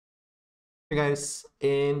Hey guys,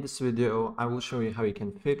 in this video I will show you how you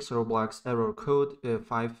can fix Roblox error code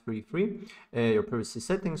 533. Your privacy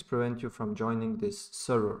settings prevent you from joining this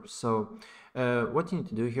server. So what you need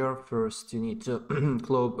to do here, first you need to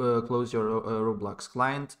close your Roblox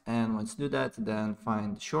client, and once you do that, then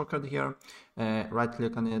find the shortcut here, right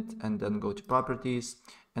click on it, and then go to properties,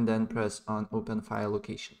 and then press on open file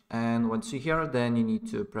location. And once you're here, then you need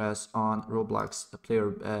to press on Roblox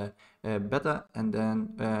player beta, and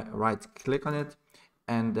then right click on it,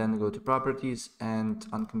 and then go to properties, and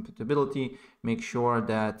on compatibility make sure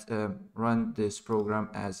that run this program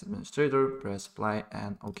as administrator, press apply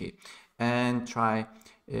and OK, and try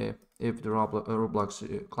if the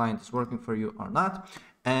Roblox client is working for you or not.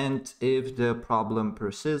 And if the problem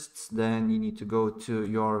persists, then you need to go to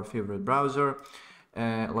your favorite browser,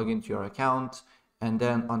 log into your account, and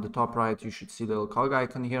then on the top right you should see the little cog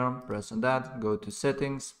icon here. Press on that, go to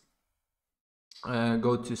settings,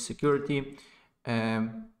 go to security,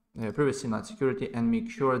 privacy not security, and make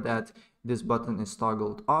sure that this button is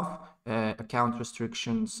toggled off, account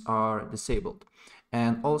restrictions are disabled.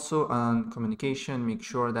 And also on communication, make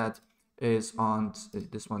sure that is on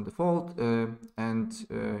this one default, and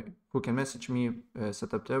who can message me,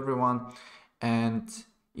 set up to everyone, and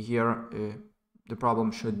here the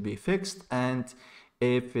problem should be fixed. And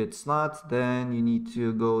if it's not, then you need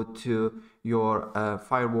to go to your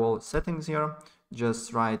firewall settings here,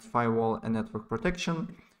 just write firewall and network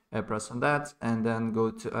protection, press on that, and then go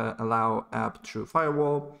to allow app through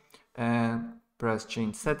firewall, and press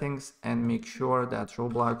change settings, and make sure that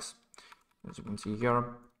Roblox, as you can see here,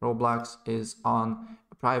 Roblox is on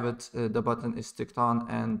private, the button is ticked on,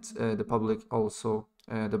 and the public also,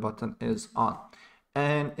 the button is on.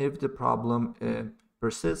 And if the problem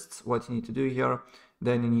persists, what you need to do here,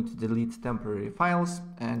 then you need to delete temporary files.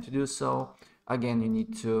 And to do so, again, you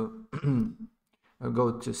need to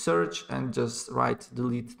go to search and just write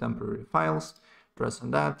delete temporary files, press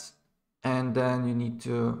on that, and then you need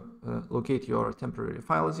to locate your temporary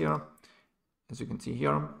files here, as you can see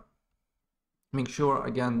here. Make sure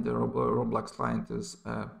again the Roblox client is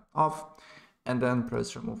off, and then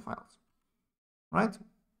press remove files, right,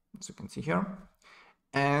 as you can see here.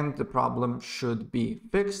 And the problem should be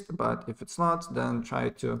fixed, but if it's not, then try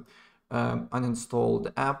to uninstall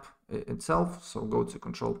the app itself. So go to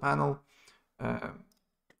control panel,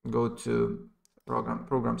 go to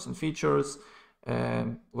programs and features,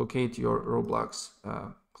 locate your Roblox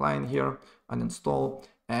client here, uninstall,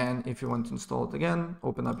 and if you want to install it again,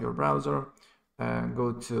 open up your browser,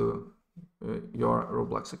 go to your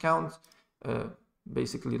Roblox account,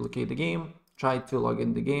 basically locate the game, try to log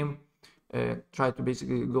in the game, try to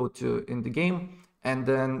basically go to in the game, and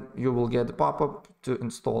then you will get a pop-up to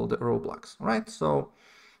install the Roblox. Right, so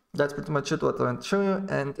that's pretty much it what I want to show you,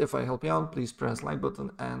 and if I help you out, please press like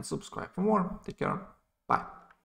button and subscribe for more. Take care, bye.